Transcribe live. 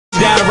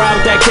ride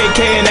with that KK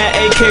and that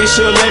AK.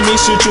 Sure, let me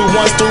shoot you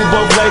once through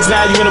both legs.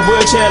 Now you in a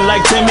wheelchair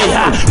like Timmy.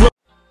 Ha.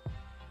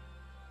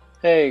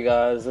 Hey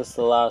guys, this is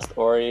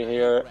TheLastOri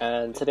here,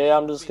 and today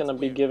I'm just gonna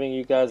be giving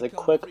you guys a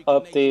quick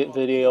update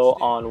video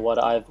on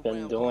what I've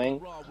been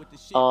doing.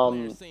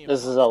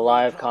 This is a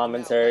live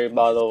commentary,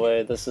 by the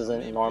way. This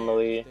isn't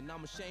normally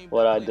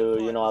what I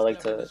do. You know, I like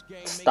to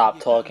stop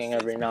talking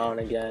every now and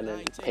again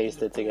and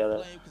paste it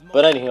together.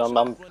 But anywho,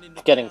 I'm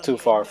getting too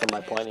far from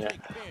my point here.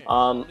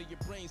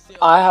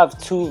 I have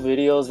two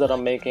videos that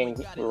I'm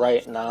making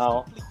right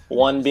now.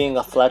 One being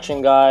a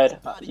fletching guide.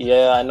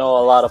 Yeah, I know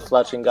a lot of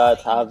fletching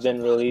guides have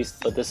been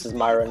released, but this is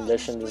my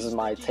rendition. This is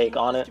my take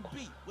on it.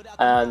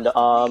 And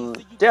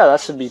yeah,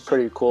 that should be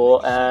pretty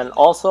cool. And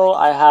also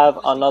I have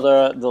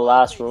another The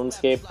Last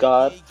Runescape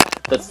God.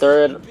 The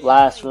third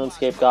Last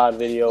Runescape God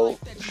video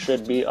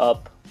should be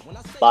up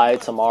by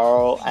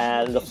tomorrow,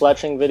 and the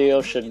fletching video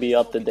should be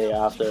up the day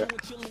after.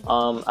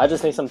 I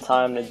just need some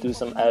time to do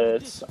some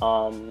edits,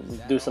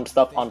 do some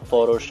stuff on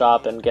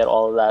Photoshop and get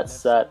all of that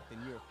set.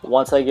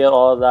 Once I get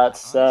all of that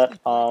set,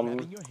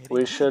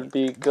 we should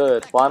be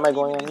good. Why am I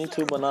going on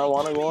YouTube when I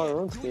want to go on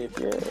RuneScape?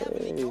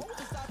 Yay!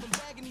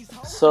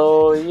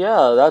 So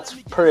yeah, that's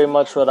pretty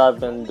much what I've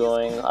been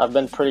doing. I've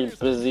been pretty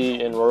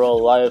busy in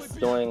real life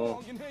doing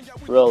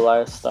real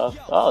life stuff.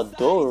 Oh,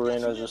 dual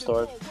arena is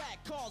restored.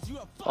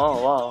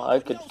 Oh wow, I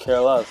could care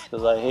less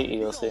because I hate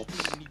ELC.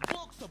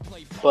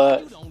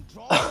 But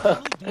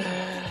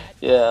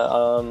yeah,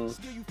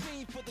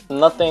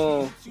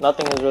 nothing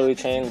has really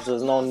changed.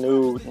 There's no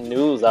new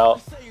news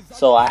out,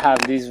 so I have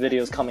these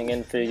videos coming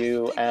in for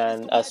you,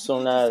 and as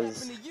soon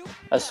as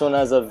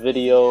a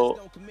video,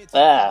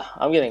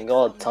 I'm getting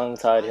all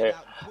tongue-tied here.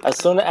 As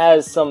soon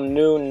as some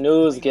new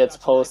news gets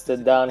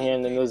posted down here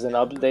in the news and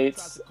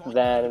updates,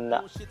 then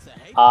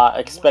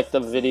expect a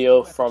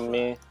video from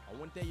me.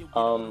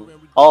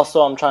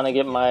 Also, I'm trying to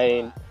get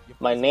my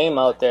name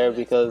out there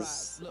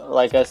because,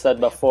 like I said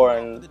before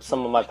in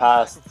some of my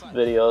past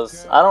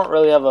videos, I don't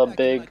really have a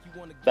big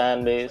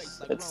fan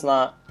base. It's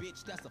not.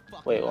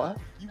 Wait, what?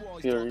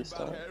 You're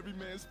restart.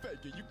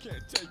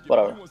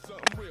 Whatever.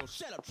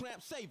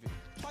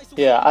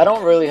 Yeah, I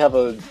don't really have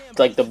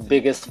the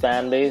biggest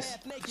fan base,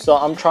 so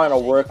I'm trying to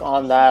work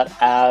on that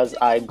as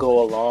I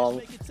go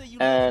along.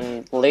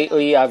 And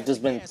lately, I've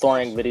just been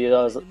throwing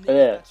videos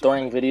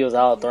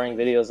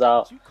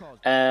out,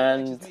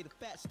 and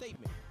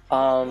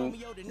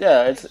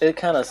yeah, it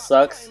kind of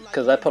sucks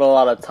because I put a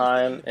lot of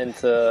time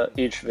into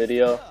each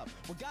video,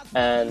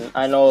 and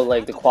I know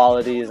like the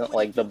quality isn't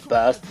like the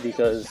best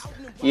because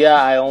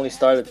yeah, I only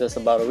started this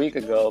about a week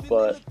ago,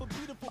 but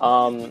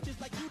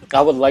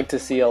I would like to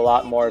see a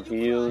lot more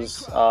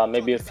views,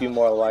 maybe a few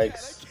more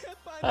likes,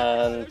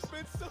 and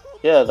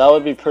yeah, that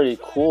would be pretty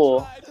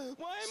cool.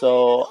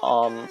 So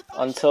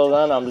until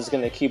then, I'm just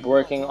going to keep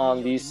working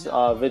on these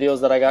videos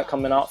that I got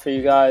coming out for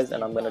you guys,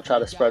 and I'm going to try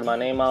to spread my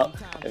name out.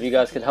 If you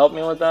guys could help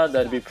me with that,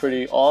 that'd be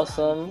pretty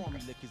awesome.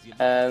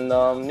 And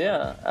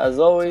yeah, as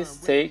always,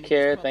 take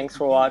care. Thanks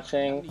for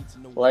watching.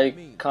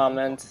 Like,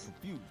 comment,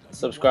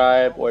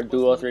 subscribe, or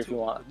do all three if you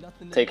want.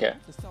 Take care.